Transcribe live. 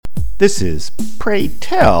This is Pray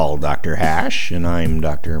Tell, Dr. Hash, and I'm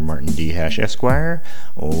Dr. Martin D. Hash, Esquire,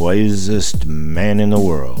 wisest man in the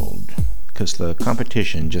world. 'Cause the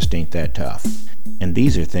competition just ain't that tough. And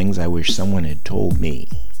these are things I wish someone had told me.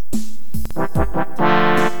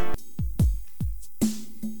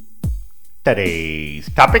 Today's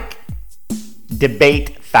topic,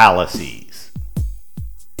 Debate Fallacies.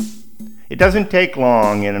 It doesn't take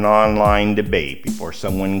long in an online debate before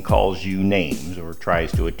someone calls you names or tries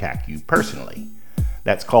to attack you personally.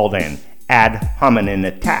 That's called an ad hominem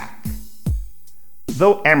attack.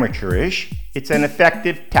 Though amateurish, it's an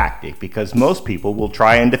effective tactic because most people will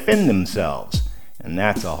try and defend themselves, and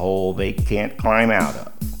that's a hole they can't climb out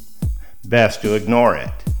of. Best to ignore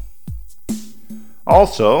it.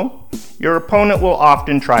 Also, your opponent will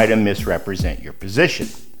often try to misrepresent your position.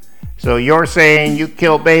 So you're saying you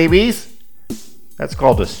kill babies? That's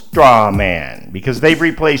called a straw man because they've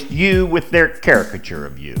replaced you with their caricature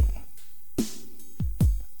of you.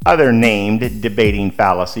 Other named debating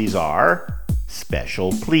fallacies are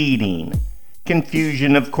special pleading,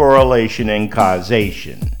 confusion of correlation and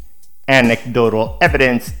causation, anecdotal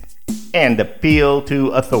evidence, and appeal to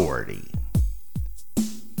authority.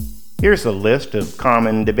 Here's a list of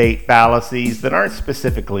common debate fallacies that aren't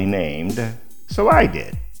specifically named, so I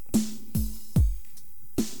did.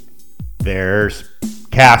 There's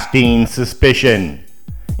casting suspicion,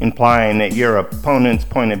 implying that your opponent's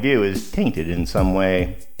point of view is tainted in some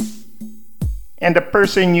way. And a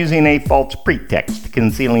person using a false pretext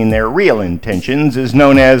concealing their real intentions is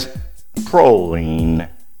known as trolling.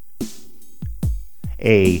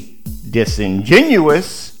 A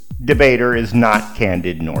disingenuous debater is not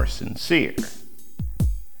candid nor sincere.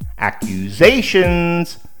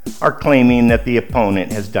 Accusations are claiming that the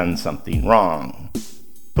opponent has done something wrong,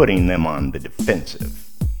 putting them on the defensive.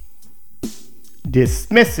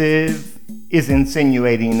 Dismissive is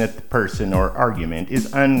insinuating that the person or argument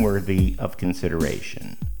is unworthy of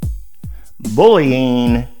consideration.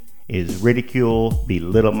 Bullying is ridicule,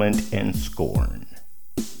 belittlement, and scorn.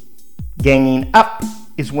 Ganging up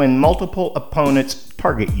is when multiple opponents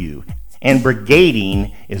target you, and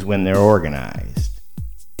brigading is when they're organized.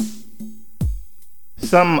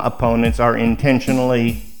 Some opponents are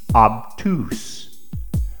intentionally obtuse,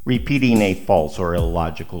 repeating a false or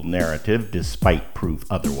illogical narrative despite proof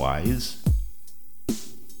otherwise.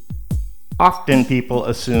 Often people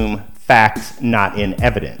assume facts not in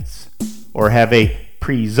evidence, or have a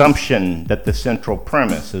presumption that the central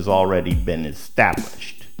premise has already been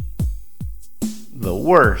established. The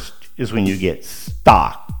worst is when you get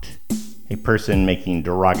stalked, a person making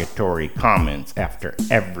derogatory comments after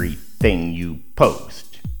everything you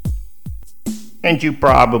post. And you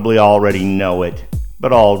probably already know it,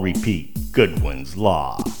 but I'll repeat Goodwin's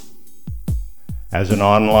Law. As an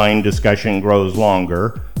online discussion grows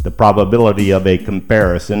longer, the probability of a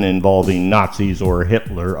comparison involving Nazis or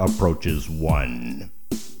Hitler approaches 1.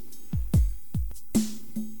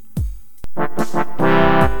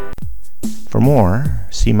 For more,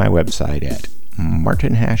 see my website at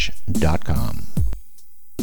martinhash.com.